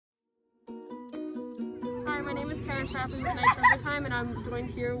Kara Shapley with Knights Overtime, and I'm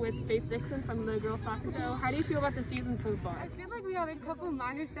joined here with Faith Dickson from the girls soccer show. How do you feel about the season so far? I feel like we had a couple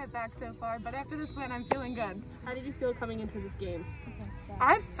minor setbacks so far, but after this win, I'm feeling good. How did you feel coming into this game?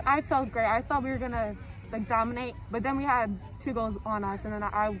 I felt great. I thought we were gonna dominate, but then we had 2 goals on us, and then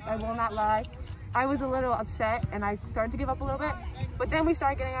I will not lie, I was a little upset, and I started to give up a little bit. But then we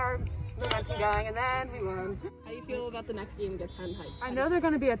started getting our momentum going, and then we won. How do you feel about the next game against Heights? I know they're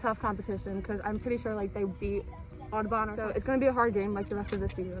going to be a tough competition because I'm pretty sure they beat Audubon, so it's going to be a hard game like the rest of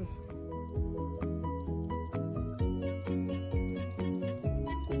this season.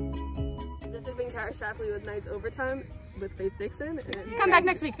 This has been Kara Shapley with Knights Overtime with Faith Dickson. And come back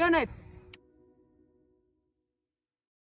next week. Go Knights!